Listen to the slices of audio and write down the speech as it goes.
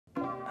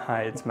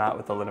Hi, it's Matt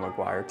with the Linda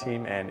Maguire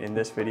Team, and in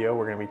this video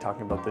we're going to be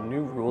talking about the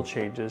new rule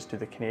changes to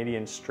the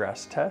Canadian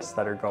stress tests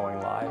that are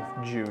going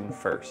live June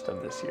 1st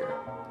of this year.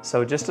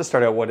 So just to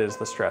start out, what is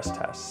the stress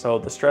test? So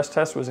the stress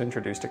test was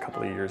introduced a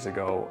couple of years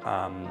ago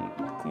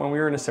when we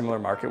were in a similar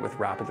market with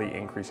rapidly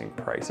increasing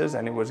prices,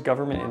 and it was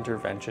government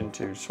intervention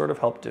to sort of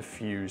help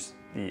diffuse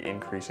the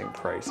increasing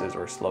prices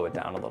or slow it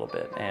down a little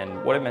bit.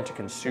 And what it meant to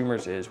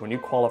consumers is when you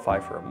qualify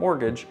for a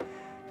mortgage,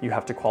 you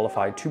have to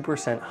qualify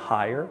 2%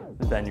 higher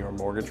than your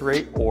mortgage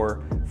rate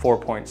or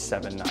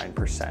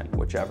 4.79%,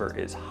 whichever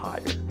is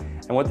higher.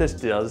 And what this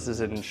does is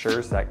it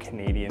ensures that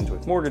Canadians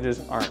with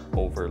mortgages aren't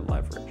over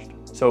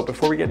leveraged. So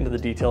before we get into the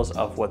details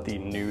of what the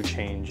new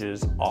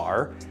changes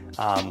are,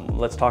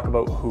 let's talk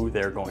about who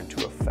they're going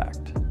to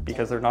affect,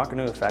 because they're not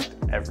going to affect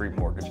every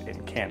mortgage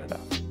in Canada.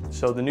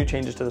 So the new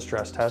changes to the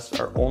stress test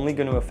are only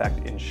going to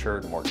affect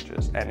insured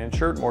mortgages, and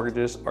insured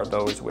mortgages are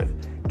those with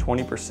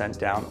 20%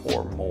 down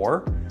or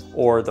more,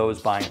 or those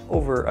buying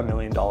over $1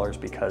 million,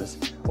 because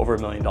over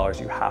 $1 million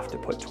you have to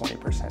put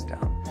 20%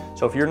 down.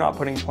 So if you're not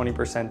putting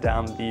 20%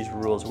 down, these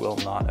rules will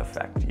not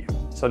affect you.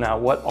 So now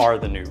what are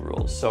the new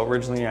rules? So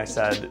originally I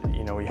said,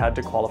 we had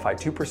to qualify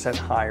 2%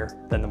 higher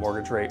than the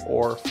mortgage rate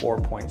or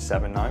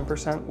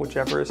 4.79%,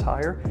 whichever is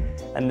higher.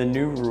 And the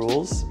new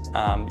rules,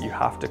 you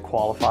have to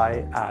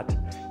qualify at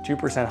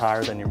 2%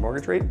 higher than your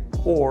mortgage rate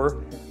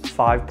or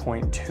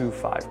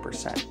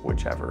 5.25%,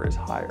 whichever is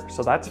higher.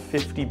 So that's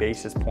 50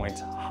 basis points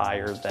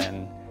higher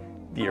than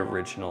the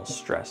original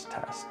stress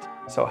test.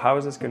 So how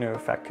is this going to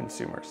affect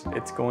consumers?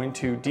 It's going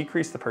to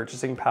decrease the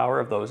purchasing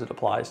power of those it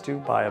applies to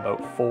by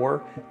about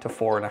 4 to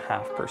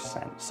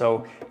 4.5%.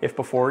 So if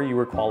before you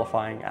were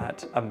qualifying at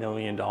 $1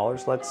 million,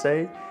 let's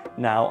say,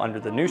 now under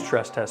the new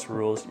stress test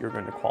rules, you're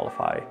going to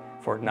qualify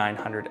for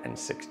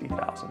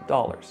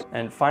 $960,000.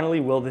 And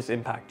finally, will this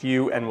impact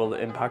you and will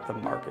it impact the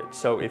market?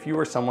 So if you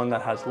are someone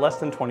that has less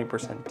than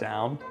 20%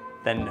 down,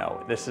 then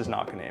no, this is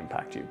not going to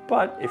impact you.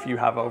 But if you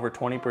have over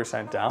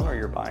 20% down or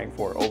you're buying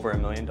for over $1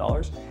 million,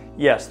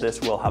 yes, this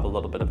will have a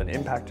little bit of an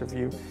impact of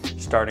you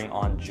starting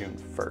on June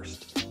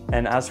 1st.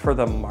 And as for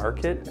the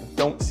market,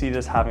 don't see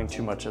this having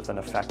too much of an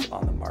effect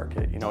on the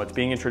market. It's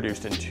being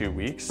introduced in 2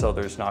 weeks, so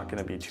there's not going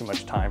to be too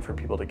much time for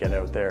people to get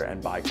out there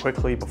and buy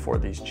quickly before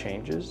these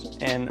changes.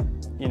 And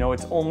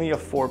it's only a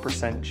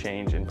 4%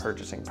 change in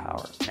purchasing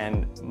power.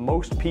 And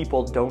most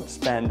people don't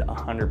spend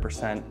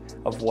 100%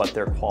 of what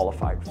they're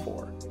qualified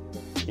for.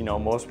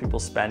 Most people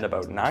spend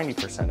about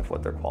 90% of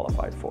what they're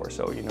qualified for.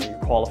 So, you're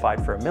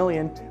qualified for $1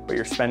 million, but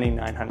you're spending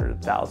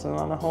 $900,000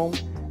 on a home.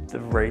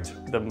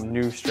 The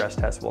new stress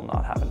test will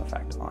not have an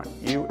effect on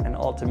you. And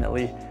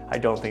ultimately, I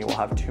don't think it will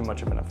have too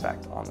much of an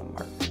effect on the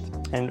market.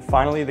 And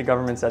finally, the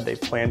government said they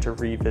plan to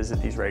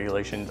revisit these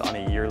regulations on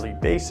a yearly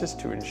basis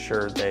to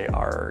ensure they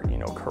are,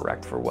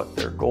 correct for what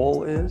their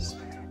goal is.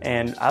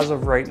 And as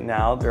of right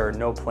now, there are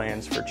no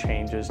plans for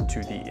changes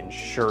to the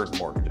insured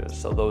mortgages.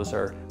 So those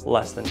are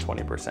less than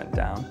 20%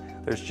 down.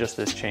 There's just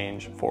this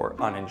change for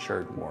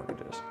uninsured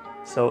mortgages.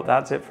 So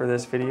that's it for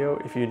this video.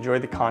 If you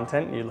enjoyed the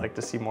content and you'd like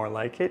to see more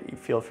like it,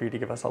 feel free to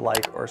give us a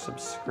like or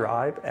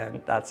subscribe.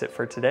 And that's it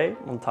for today.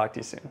 We'll talk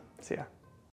to you soon. See ya.